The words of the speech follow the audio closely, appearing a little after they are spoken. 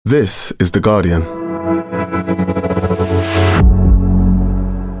This is The Guardian.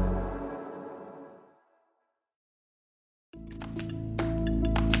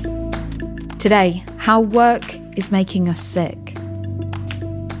 Today, how work is making us sick.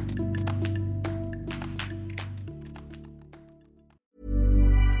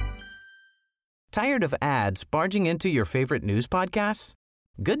 Tired of ads barging into your favorite news podcasts?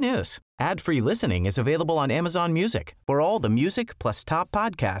 Good news. Ad-free listening is available on Amazon Music for all the music plus top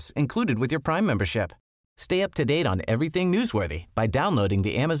podcasts included with your Prime membership. Stay up to date on everything newsworthy by downloading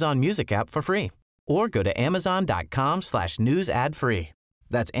the Amazon Music app for free or go to amazon.com/news ad free.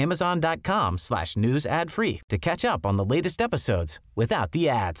 That's amazon.com/news ad free to catch up on the latest episodes without the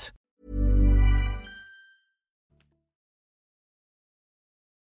ads.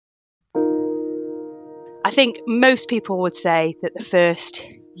 I think most people would say that the first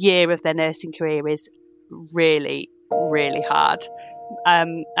year of their nursing career is really, really hard. I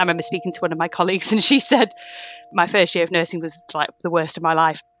remember speaking to one of my colleagues and she said my first year of nursing was like the worst of my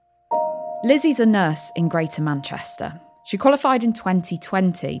life. Lizzie's a nurse in Greater Manchester. She qualified in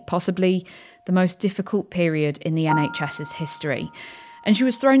 2020, possibly the most difficult period in the NHS's history. And she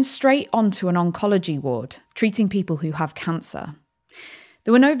was thrown straight onto an oncology ward, treating people who have cancer.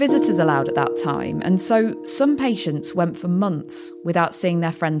 There were no visitors allowed at that time, and so some patients went for months without seeing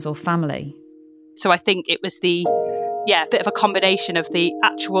their friends or family. So I think it was a bit of a combination of the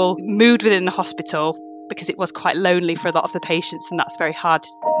actual mood within the hospital, because it was quite lonely for a lot of the patients, and that's very hard,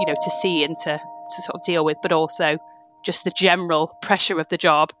 to see and to sort of deal with, but also just the general pressure of the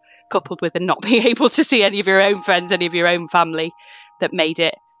job, coupled with the not being able to see any of your own friends, any of your own family, that made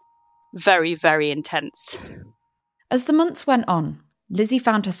it very, very intense. As the months went on, Lizzie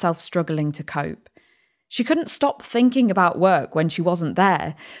found herself struggling to cope. She couldn't stop thinking about work when she wasn't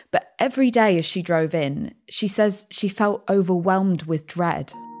there, but every day as she drove in, she says she felt overwhelmed with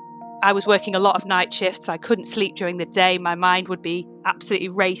dread. I was working a lot of night shifts. I couldn't sleep during the day. My mind would be absolutely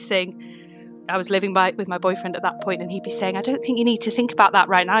racing. I was living with my boyfriend at that point, and he'd be saying, I don't think you need to think about that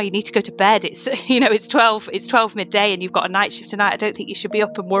right now. You need to go to bed. It's 12 midday and you've got a night shift tonight. I don't think you should be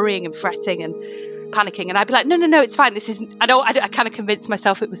up and worrying and fretting and panicking. And I'd be like, no, it's fine. I kind of convinced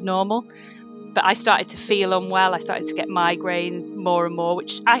myself it was normal. But I started to feel unwell. I started to get migraines more and more,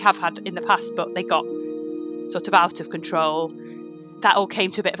 which I have had in the past, but they got sort of out of control. That all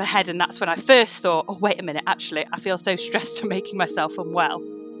came to a bit of a head, and that's when I first thought, oh, wait a minute, actually, I feel so stressed I'm making myself unwell.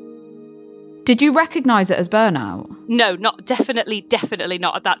 Did you recognise it as burnout? No, definitely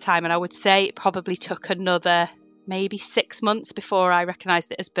not at that time. And I would say it probably took another maybe 6 months before I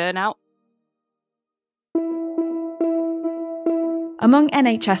recognised it as burnout. Among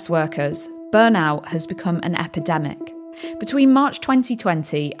NHS workers, burnout has become an epidemic. Between March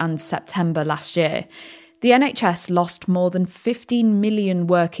 2020 and September last year, the NHS lost more than 15 million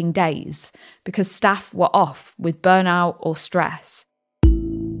working days because staff were off with burnout or stress.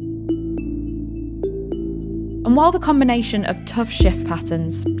 And while the combination of tough shift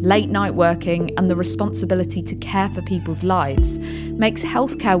patterns, late night working and the responsibility to care for people's lives makes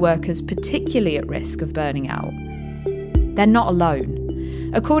healthcare workers particularly at risk of burning out, they're not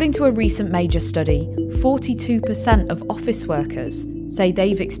alone. According to a recent major study, 42% of office workers say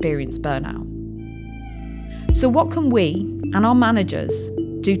they've experienced burnout. So what can we and our managers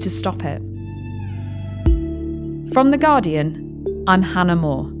do to stop it? From The Guardian, I'm Hannah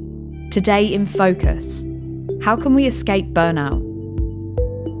Moore. Today in Focus, how can we escape burnout?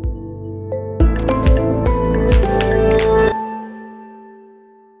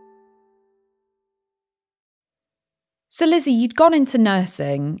 So Lizzie, you'd gone into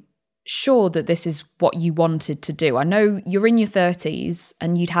nursing, sure that this is what you wanted to do. I know you're in your 30s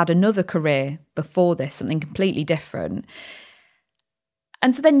and you'd had another career before this, something completely different.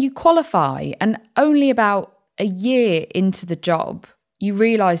 And so then you qualify, and only about a year into the job, you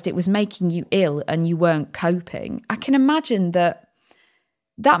realised it was making you ill and you weren't coping. I can imagine that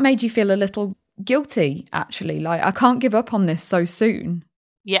made you feel a little guilty, actually. Like, I can't give up on this so soon.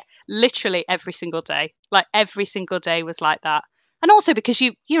 Yeah, literally every single day. Like every single day was like that. And also because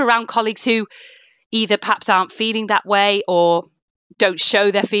you're around colleagues who either perhaps aren't feeling that way or don't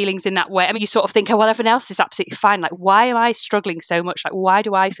show their feelings in that way. I mean, you sort of think, oh, well, everyone else is absolutely fine. Like, why am I struggling so much? Like, why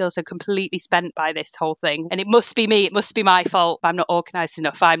do I feel so completely spent by this whole thing? And it must be me. It must be my fault. I'm not organised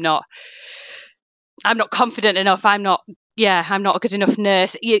enough. I'm not confident enough. I'm not a good enough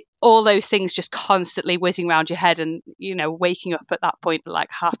nurse. All those things just constantly whizzing around your head, and, waking up at that point at like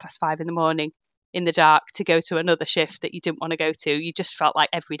 5:30 a.m. in the dark to go to another shift that you didn't want to go to. You just felt like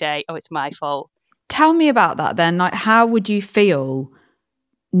every day, oh, it's my fault. Tell me about that then. Like, how would you feel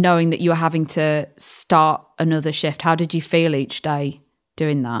knowing that you were having to start another shift? How did you feel each day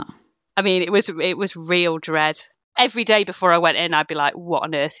doing that? I mean, it was real dread. Every day before I went in, I'd be like, what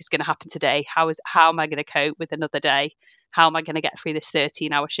on earth is going to happen today? How am I going to cope with another day? How am I going to get through this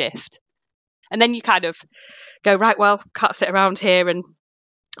 13-hour shift? And then you kind of go, right, well, can't sit around here and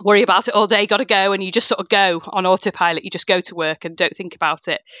worry about it all day, got to go. And you just sort of go on autopilot. You just go to work and don't think about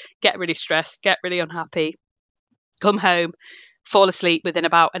it. Get really stressed, get really unhappy, come home, fall asleep within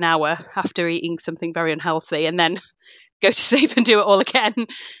about an hour after eating something very unhealthy, and then go to sleep and do it all again.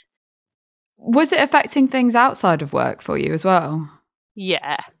 Was it affecting things outside of work for you as well?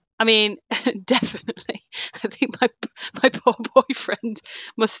 Yeah. I mean, definitely. I think my poor boyfriend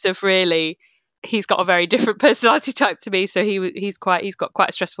must have really, he's got a very different personality type to me. So he's got quite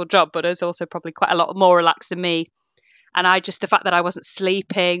a stressful job, but is also probably quite a lot more relaxed than me. And the fact that I wasn't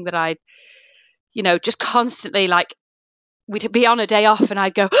sleeping, that I, just constantly, like, we'd be on a day off and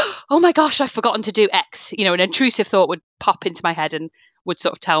I'd go, oh my gosh, I've forgotten to do X. An intrusive thought would pop into my head and would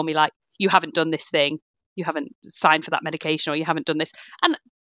sort of tell me, like, you haven't done this thing, you haven't signed for that medication, or you haven't done this. And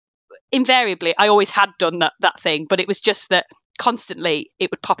invariably, I always had done that thing, but it was just that constantly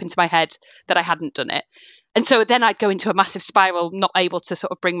it would pop into my head that I hadn't done it. And so then I'd go into a massive spiral, not able to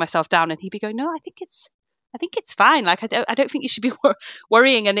sort of bring myself down. And he'd be going, no, I think it's fine. Like, I don't think you should be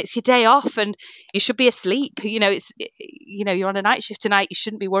worrying, and it's your day off and you should be asleep. You're on a night shift tonight. You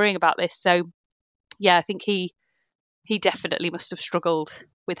shouldn't be worrying about this. So yeah, I think he definitely must have struggled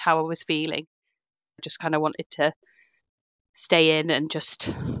with how I was feeling. I just kind of wanted to stay in and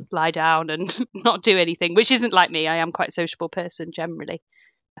just lie down and not do anything, which isn't like me. I am quite a sociable person generally.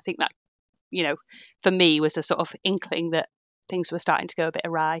 I think that, for me was a sort of inkling that things were starting to go a bit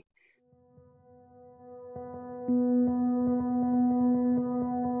awry.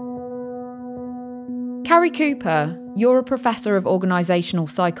 Carrie Cooper, you're a professor of organisational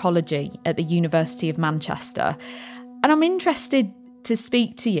psychology at the University of Manchester. And I'm interested to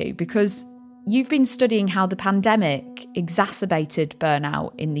speak to you because you've been studying how the pandemic exacerbated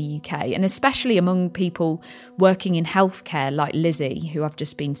burnout in the UK, and especially among people working in healthcare like Lizzie, who I've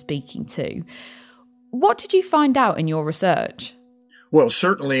just been speaking to. What did you find out in your research? Well,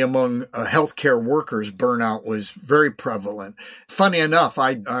 certainly among healthcare workers, burnout was very prevalent. Funny enough,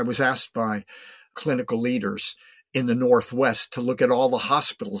 I was asked by clinical leaders in the Northwest to look at all the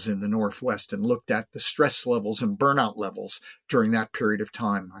hospitals in the Northwest and looked at the stress levels and burnout levels during that period of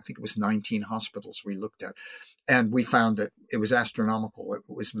time. I think it was 19 hospitals we looked at. And we found that it was astronomical. It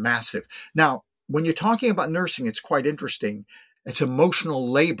was massive. Now, when you're talking about nursing, it's quite interesting. It's emotional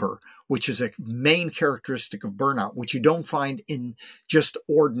labor, which is a main characteristic of burnout, which you don't find in just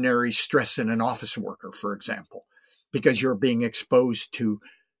ordinary stress in an office worker, for example, because you're being exposed to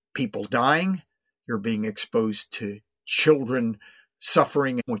people dying. You're being exposed to children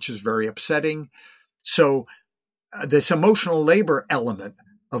suffering, which is very upsetting. So this emotional labor element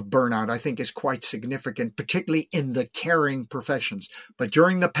of burnout, I think, is quite significant, particularly in the caring professions. But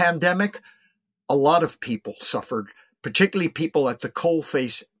during the pandemic, a lot of people suffered, particularly people at the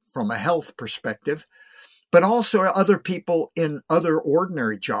coalface from a health perspective, but also other people in other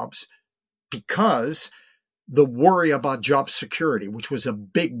ordinary jobs, because the worry about job security, which was a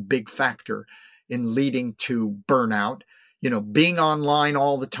big, big factor in leading to burnout, being online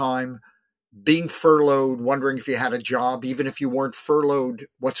all the time, being furloughed, wondering if you had a job, even if you weren't furloughed,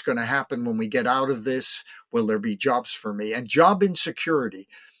 what's going to happen when we get out of this? Will there be jobs for me? And job insecurity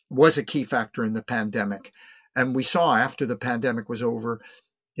was a key factor in the pandemic. And we saw after the pandemic was over,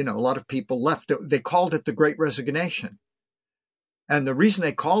 a lot of people left. They called it the Great Resignation. And the reason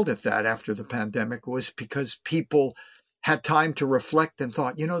they called it that after the pandemic was because people had time to reflect and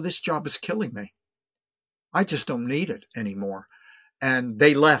thought, this job is killing me. I just don't need it anymore. And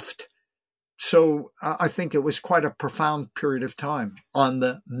they left. So I think it was quite a profound period of time on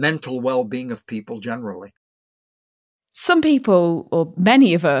the mental well-being of people generally. Some people, or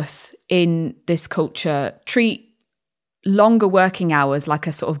many of us in this culture, treat longer working hours like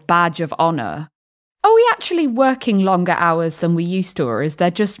a sort of badge of honour. Are we actually working longer hours than we used to, or is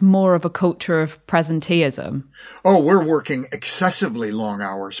there just more of a culture of presenteeism? Oh, we're working excessively long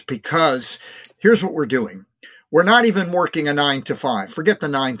hours because here's what we're doing. We're not even working a 9 to 5. Forget the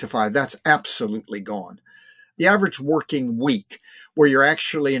 9 to 5. That's absolutely gone. The average working week where you're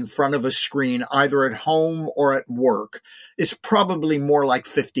actually in front of a screen, either at home or at work, is probably more like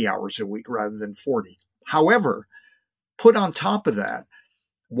 50 hours a week rather than 40. However, put on top of that,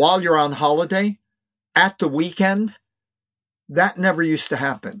 while you're on holiday, at the weekend, that never used to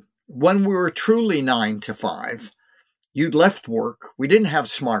happen. When we were truly 9 to 5, you'd left work. We didn't have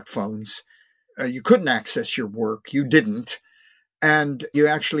smartphones. You couldn't access your work. You didn't. and you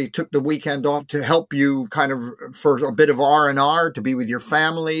actually took the weekend off to help you kind of for a bit of R&R, to be with your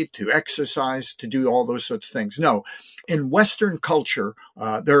family, to exercise, to do all those sorts of things. No, in Western culture,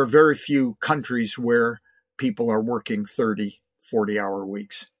 there are very few countries where people are working 30, 40-hour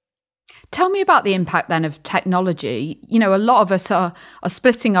weeks. Tell me about the impact then of technology. You know, a lot of us are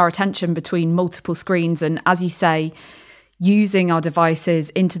splitting our attention between multiple screens and, as you say, using our devices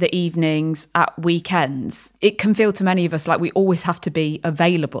into the evenings, at weekends. It can feel to many of us like we always have to be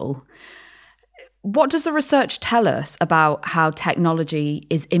available. What does the research tell us about how technology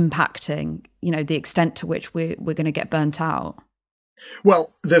is impacting, you know, the extent to which we're going to get burnt out?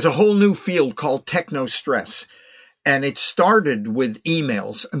 Well, there's a whole new field called techno-stress, and it started with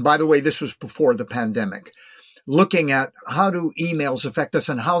emails. And by the way, this was before the pandemic. Looking at how do emails affect us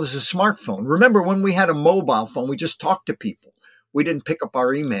and how does a smartphone. Remember, when we had a mobile phone, we just talked to people. We didn't pick up our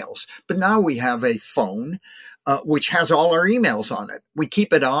emails. But now we have a phone which has all our emails on it. We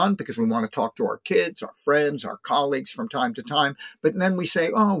keep it on because we want to talk to our kids, our friends, our colleagues from time to time. But then we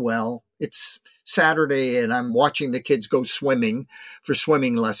say, oh, well, it's Saturday and I'm watching the kids go swimming for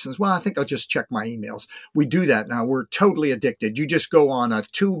swimming lessons. Well, I think I'll just check my emails. We do that now. We're totally addicted. You just go on a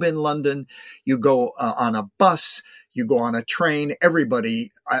tube in London, you go on a bus, you go on a train.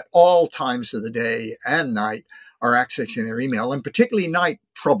 Everybody at all times of the day and night are accessing their email. And particularly night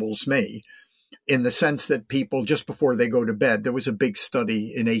troubles me in the sense that people, just before they go to bed, there was a big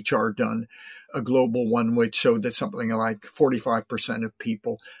study in HR done, a global one, which showed that something like 45% of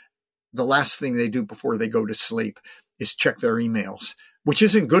people, the last thing they do before they go to sleep is check their emails, which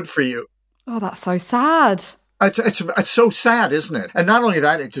isn't good for you. Oh, that's so sad. It's so sad, isn't it? And not only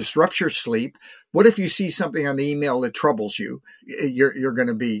that, it disrupts your sleep. What if you see something on the email that troubles you? You're going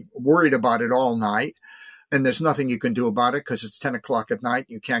to be worried about it all night. And there's nothing you can do about it because it's 10 o'clock at night.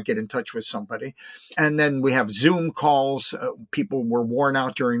 You can't get in touch with somebody. And then we have Zoom calls. People were worn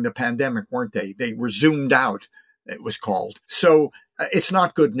out during the pandemic, weren't they? They were zoomed out, it was called. So it's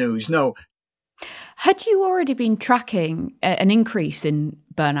not good news. No. Had you already been tracking an increase in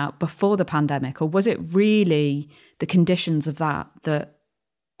burnout before the pandemic, or was it really the conditions of that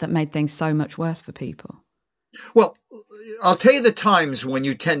made things so much worse for people? Well, I'll tell you the times when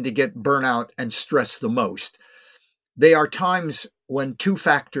you tend to get burnout and stress the most. They are times when two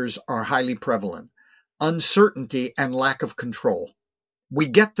factors are highly prevalent: uncertainty and lack of control. We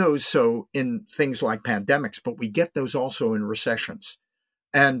get those so in things like pandemics, but we get those also in recessions.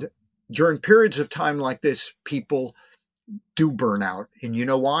 And during periods of time like this, people do burn out. And you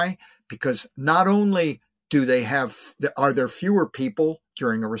know why? Because not only are there fewer people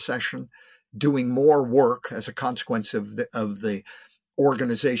during a recession doing more work as a consequence of the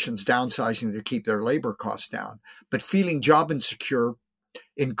organizations downsizing to keep their labor costs down, but feeling job insecure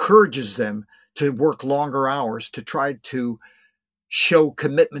encourages them to work longer hours to try to show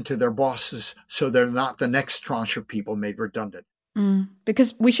commitment to their bosses so they're not the next tranche of people made redundant.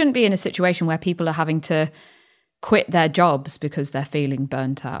 Because we shouldn't be in a situation where people are having to quit their jobs because they're feeling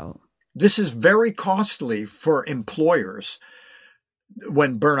burnt out. This is very costly for employers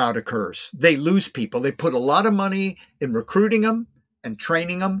when burnout occurs. They lose people. They put a lot of money in recruiting them and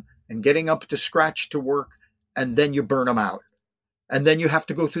training them and getting up to scratch to work, and then you burn them out. And then you have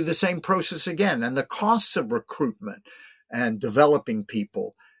to go through the same process again. And the costs of recruitment and developing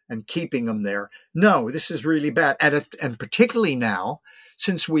people and keeping them there. No, this is really bad. And particularly now,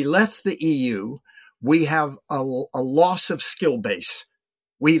 since we left the EU, we have a loss of skill base.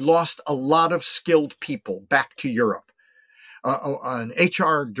 We lost a lot of skilled people back to Europe. An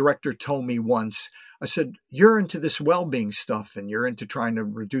HR director told me once, I said, you're into this well-being stuff and you're into trying to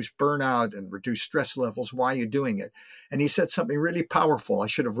reduce burnout and reduce stress levels. Why are you doing it? And he said something really powerful. I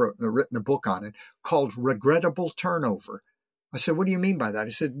should have written a book on it called Regrettable Turnover. I said, what do you mean by that?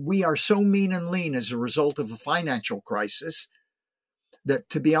 He said, we are so mean and lean as a result of a financial crisis that,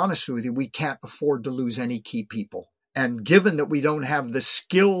 to be honest with you, we can't afford to lose any key people. And given that we don't have the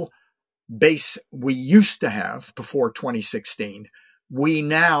skill base we used to have before 2016, we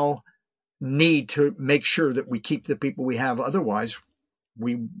now need to make sure that we keep the people we have. Otherwise,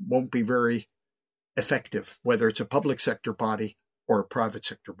 we won't be very effective, whether it's a public sector body or a private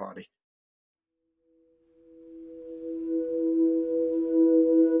sector body.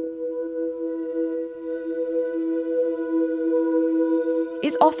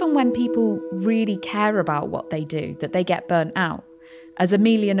 It's often when people really care about what they do that they get burnt out. As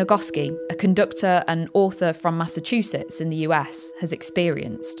Amelia Nagoski, a conductor and author from Massachusetts in the US, has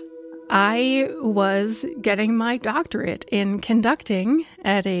experienced. I was getting my doctorate in conducting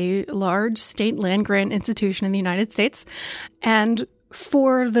at a large state land grant institution in the United States. And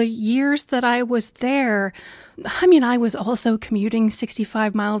for the years that I was there, I mean, I was also commuting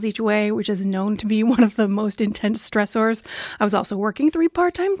 65 miles each way, which is known to be one of the most intense stressors. I was also working 3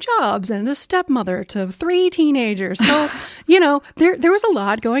 part-time jobs and a stepmother to 3 teenagers. So, there was a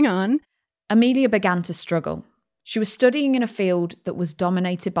lot going on. Amelia began to struggle. She was studying in a field that was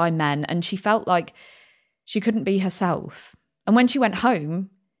dominated by men, and she felt like she couldn't be herself. And when she went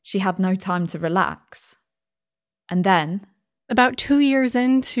home, she had no time to relax. And then, about 2 years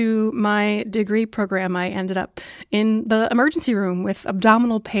into my degree program, I ended up in the emergency room with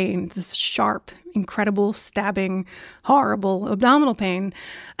abdominal pain, this sharp, incredible, stabbing, horrible abdominal pain.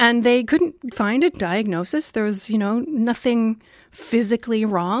 And they couldn't find a diagnosis. There was, nothing physically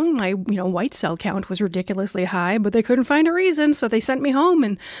wrong. My, white cell count was ridiculously high, but they couldn't find a reason. So they sent me home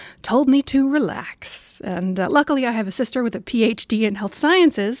and told me to relax. And luckily, I have a sister with a PhD in health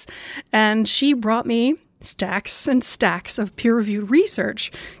sciences, and she brought me stacks and stacks of peer-reviewed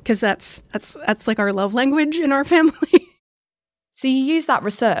research, because that's like our love language in our family. So you used that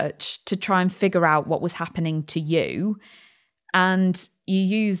research to try and figure out what was happening to you, and you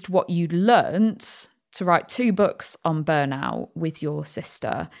used what you'd learnt to write 2 books on burnout with your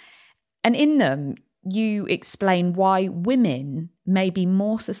sister. And in them, you explain why women may be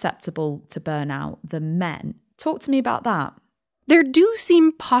more susceptible to burnout than men. Talk to me about that. There do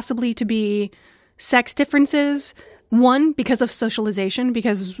seem possibly to be sex differences. One, because of socialization,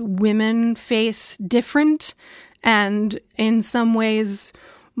 because women face different and in some ways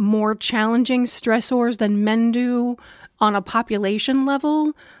more challenging stressors than men do on a population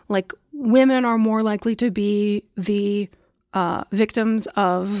level. Like, women are more likely to be the victims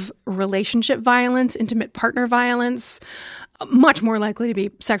of relationship violence, intimate partner violence, much more likely to be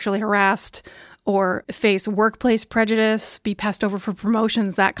sexually harassed or face workplace prejudice, be passed over for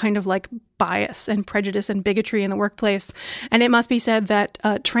promotions, that kind of like bias and prejudice and bigotry in the workplace. And it must be said that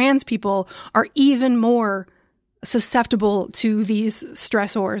trans people are even more susceptible to these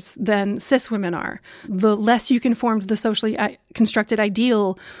stressors than cis women are. The less you conform to the socially constructed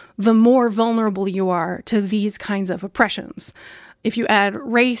ideal, the more vulnerable you are to these kinds of oppressions. If you add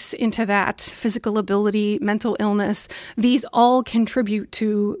race into that, physical ability, mental illness, these all contribute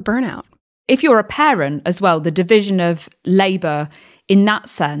to burnout. If you're a parent as well, the division of labour in that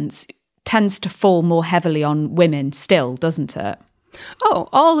sense tends to fall more heavily on women still, doesn't it? Oh,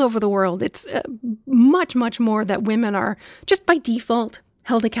 all over the world. It's much, much more that women are just by default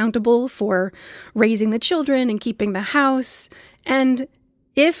held accountable for raising the children and keeping the house. And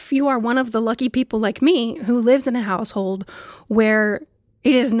if you are one of the lucky people like me who lives in a household where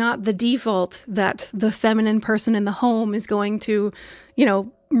it is not the default that the feminine person in the home is going to,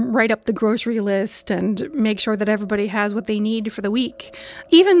 write up the grocery list and make sure that everybody has what they need for the week.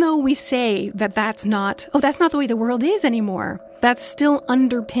 Even though we say that that's not the way the world is anymore, that's still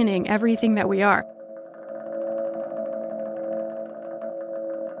underpinning everything that we are.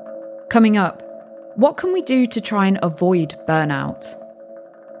 Coming up, what can we do to try and avoid burnout?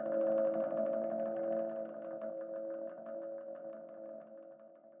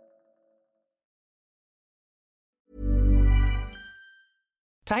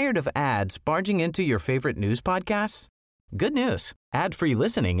 Tired of ads barging into your favorite news podcasts? Good news. Ad-free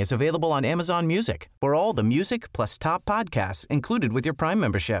listening is available on Amazon Music for all the music plus top podcasts included with your Prime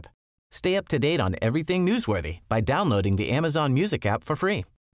membership. Stay up to date on everything newsworthy by downloading the Amazon Music app for free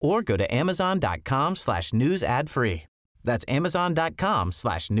or go to amazon.com/news ad free. That's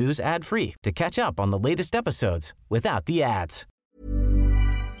amazon.com/news ad free to catch up on the latest episodes without the ads.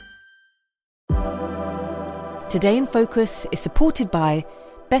 Today in Focus is supported by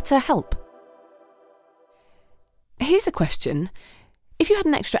BetterHelp. Here's a question. If you had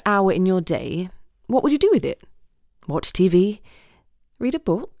an extra hour in your day, what would you do with it? Watch TV? Read a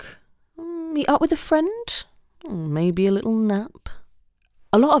book? Meet up with a friend? Maybe a little nap?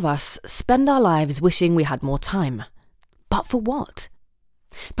 A lot of us spend our lives wishing we had more time. But for what?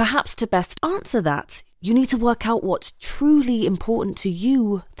 Perhaps to best answer that, you need to work out what's truly important to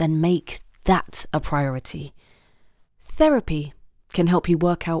you, then make that a priority. Therapy can help you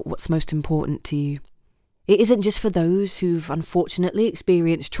work out what's most important to you. It isn't just for those who've unfortunately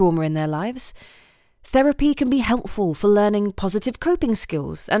experienced trauma in their lives. Therapy can be helpful for learning positive coping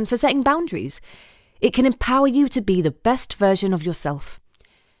skills and for setting boundaries. It can empower you to be the best version of yourself.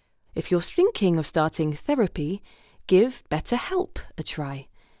 If you're thinking of starting therapy, give BetterHelp a try.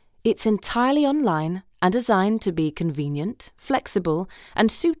 It's entirely online and designed to be convenient, flexible,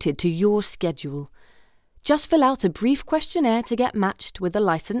 and suited to your schedule. Just fill out a brief questionnaire to get matched with a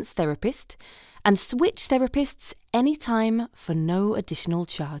licensed therapist and switch therapists anytime for no additional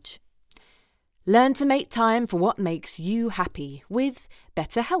charge. Learn to make time for what makes you happy with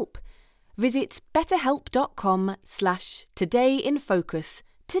BetterHelp. Visit betterhelp.com/todayinfocus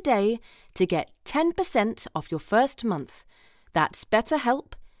today to get 10% off your first month. That's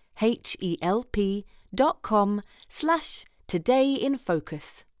BetterHelp,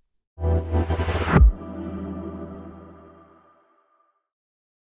 HELP.com/todayinfocus.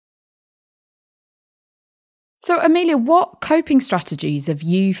 So, Amelia, what coping strategies have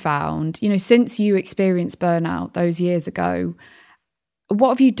you found, since you experienced burnout those years ago? What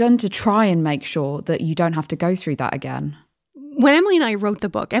have you done to try and make sure that you don't have to go through that again? When Emily and I wrote the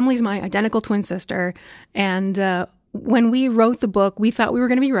book, Emily's my identical twin sister, and when we wrote the book, we thought we were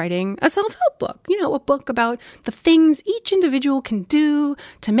going to be writing a self-help book, a book about the things each individual can do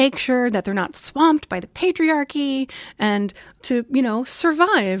to make sure that they're not swamped by the patriarchy and to,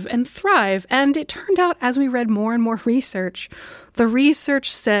 survive and thrive. And it turned out, as we read more and more research, the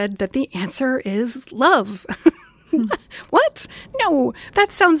research said that the answer is love. What? No,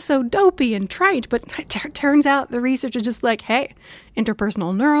 that sounds so dopey and trite, but it turns out the research is just like, hey,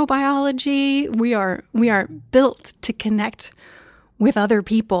 interpersonal neurobiology, we are built to connect with other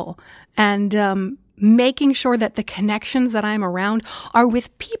people, and making sure that the connections that I'm around are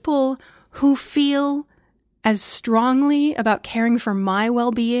with people who feel as strongly about caring for my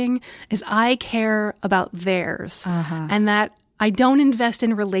well-being as I care about theirs. And that I don't invest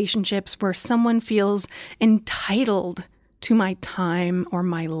in relationships where someone feels entitled to my time or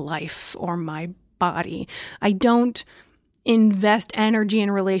my life or my body. I don't invest energy in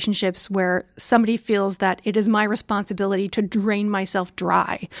relationships where somebody feels that it is my responsibility to drain myself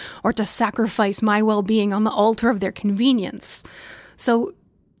dry or to sacrifice my well-being on the altar of their convenience. So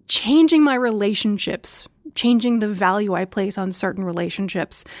changing my relationships, changing the value I place on certain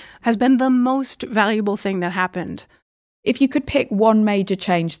relationships has been the most valuable thing that happened. If you could pick one major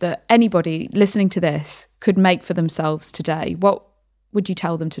change that anybody listening to this could make for themselves today, what would you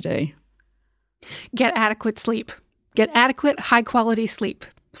tell them to do? Get adequate sleep. Get adequate, high-quality sleep.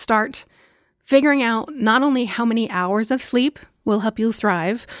 Start figuring out not only how many hours of sleep will help you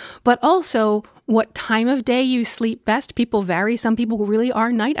thrive, but also what time of day you sleep best. People vary. Some people really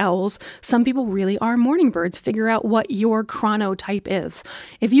are night owls. Some people really are morning birds. Figure out what your chronotype is.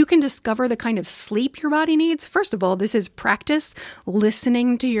 If you can discover the kind of sleep your body needs, first of all, this is practice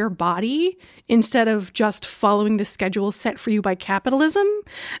listening to your body instead of just following the schedule set for you by capitalism.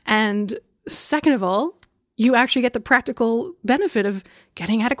 And second of all, you actually get the practical benefit of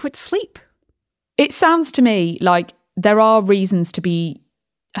getting adequate sleep. It sounds to me like there are reasons to be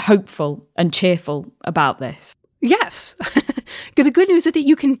hopeful and cheerful about this. Yes. The good news is that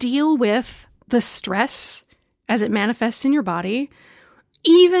you can deal with the stress as it manifests in your body,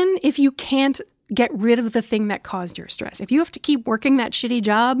 even if you can't get rid of the thing that caused your stress. If you have to keep working that shitty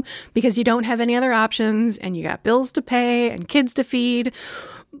job because you don't have any other options and you got bills to pay and kids to feed,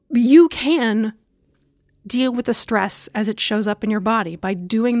 you can deal with the stress as it shows up in your body by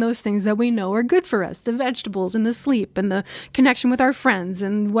doing those things that we know are good for us, the vegetables and the sleep and the connection with our friends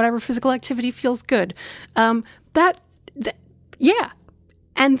and whatever physical activity feels good. Yeah.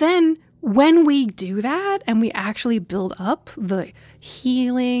 And then when we do that and we actually build up the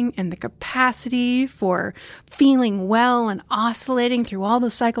healing and the capacity for feeling well and oscillating through all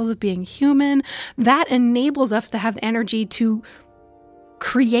the cycles of being human, that enables us to have energy to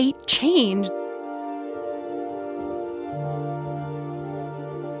create change.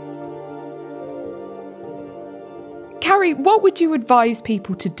 Carrie, what would you advise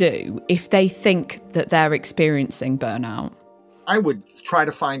people to do if they think that they're experiencing burnout? I would try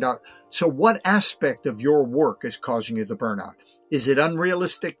to find out, so what aspect of your work is causing you the burnout? Is it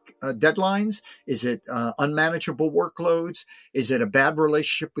unrealistic deadlines? Is it unmanageable workloads? Is it a bad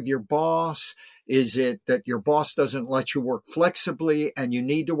relationship with your boss? Is it that your boss doesn't let you work flexibly and you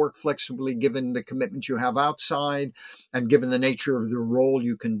need to work flexibly given the commitments you have outside and given the nature of the role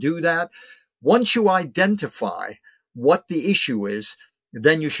you can do that? Once you identify what the issue is,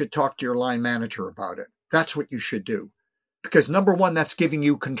 then you should talk to your line manager about it. That's what you should do. Because number one, that's giving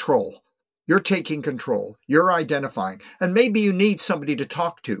you control. You're taking control. You're identifying. And maybe you need somebody to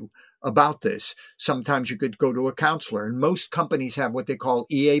talk to about this. Sometimes you could go to a counselor. And most companies have what they call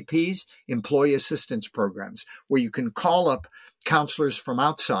EAPs, employee assistance programs, where you can call up counselors from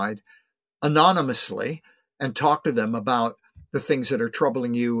outside anonymously and talk to them about the things that are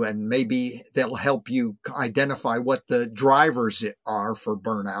troubling you, and maybe they'll help you identify what the drivers are for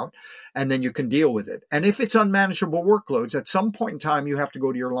burnout, and then you can deal with it. And if it's unmanageable workloads, at some point in time, you have to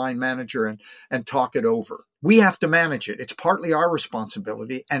go to your line manager and talk it over. We have to manage it. It's partly our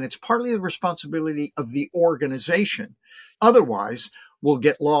responsibility, and it's partly the responsibility of the organization. Otherwise, will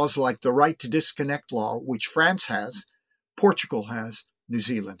get laws like the right to disconnect law, which France has, Portugal has, New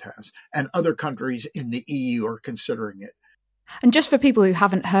Zealand has, and other countries in the EU are considering it. And just for people who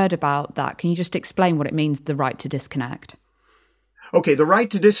haven't heard about that, can you just explain what it means, the right to disconnect? Okay, the right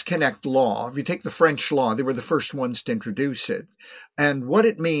to disconnect law, if you take the French law, they were the first ones to introduce it. And what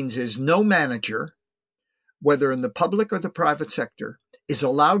it means is no manager, whether in the public or the private sector, is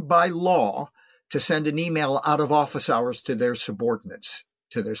allowed by law to send an email out of office hours to their subordinates,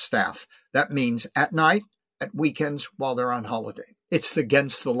 to their staff. That means at night, at weekends, while they're on holiday. It's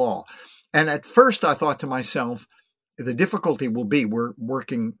against the law. And at first I thought to myself, the difficulty will be we're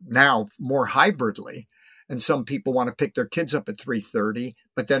working now more hybridly, and some people want to pick their kids up at 3:30,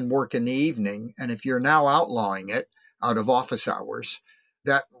 but then work in the evening. And if you're now outlawing it out of office hours,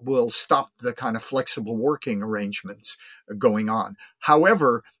 that will stop the kind of flexible working arrangements going on.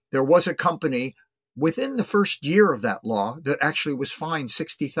 However, there was a company within the first year of that law that actually was fined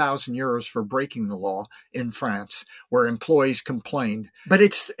 60,000 euros for breaking the law in France, where employees complained. But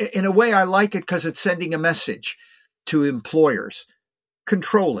it's, in a way, I like it because it's sending a message to employers.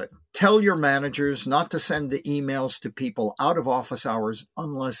 Control it. Tell your managers not to send the emails to people out of office hours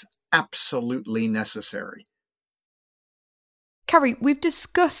unless absolutely necessary. Carrie, we've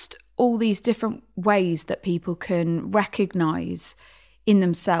discussed all these different ways that people can recognise in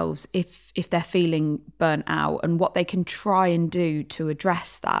themselves if they're feeling burnt out and what they can try and do to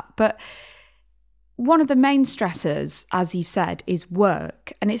address that. But one of the main stressors, as you've said, is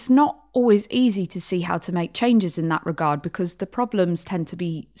work. And it's not always easy to see how to make changes in that regard because the problems tend to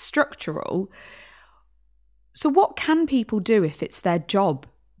be structural. So what can people do if it's their job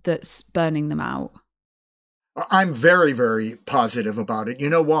that's burning them out? I'm very, very positive about it. You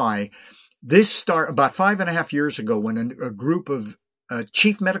know why? This started about 5.5 years ago when a group of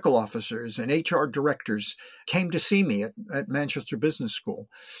chief medical officers and HR directors came to see me at Manchester Business School.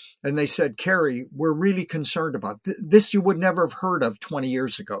 And they said, Carrie, we're really concerned about this. You would never have heard of 20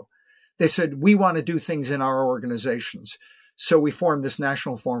 years ago. They said, we want to do things in our organizations. So we formed this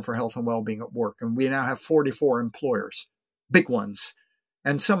National Forum for Health and Wellbeing at Work. And we now have 44 employers, big ones,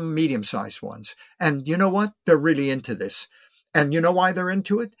 and some medium-sized ones. And you know what? They're really into this. And you know why they're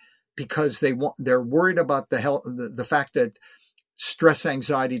into it? Because they're worried about the fact that stress,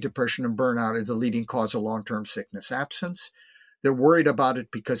 anxiety, depression, and burnout is the leading cause of long-term sickness absence. They're worried about it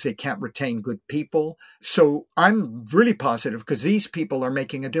because they can't retain good people. So I'm really positive because these people are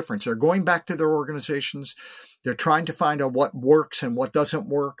making a difference. They're going back to their organizations. They're trying to find out what works and what doesn't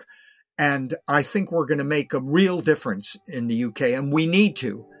work. And I think we're going to make a real difference in the UK. And we need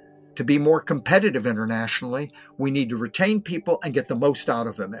to be more competitive internationally. We need to retain people and get the most out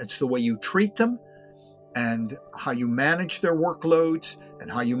of them. It's the way you treat them and how you manage their workloads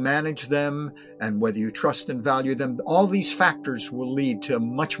and how you manage them and whether you trust and value them. All these factors will lead to a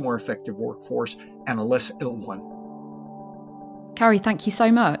much more effective workforce and a less ill one. Carrie, thank you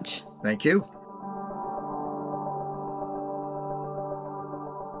so much. Thank you.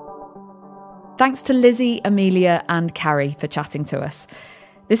 Thanks to Lizzie, Amelia and Carrie for chatting to us.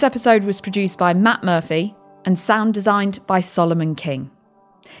 This episode was produced by Matt Murphy and sound designed by Solomon King.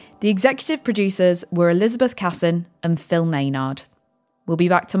 The executive producers were Elizabeth Casson and Phil Maynard. We'll be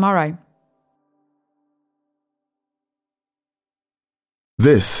back tomorrow.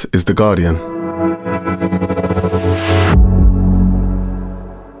 This is The Guardian.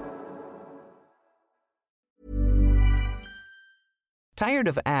 Tired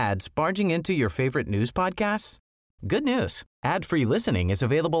of ads barging into your favorite news podcasts? Good news. Ad-free listening is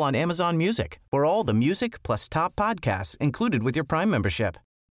available on Amazon Music for all the music plus top podcasts included with your Prime membership.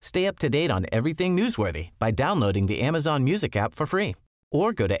 Stay up to date on everything newsworthy by downloading the Amazon Music app for free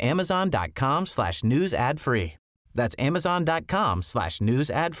or go to amazon.com/news ad free. That's amazon.com/news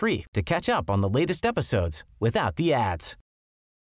ad free to catch up on the latest episodes without the ads.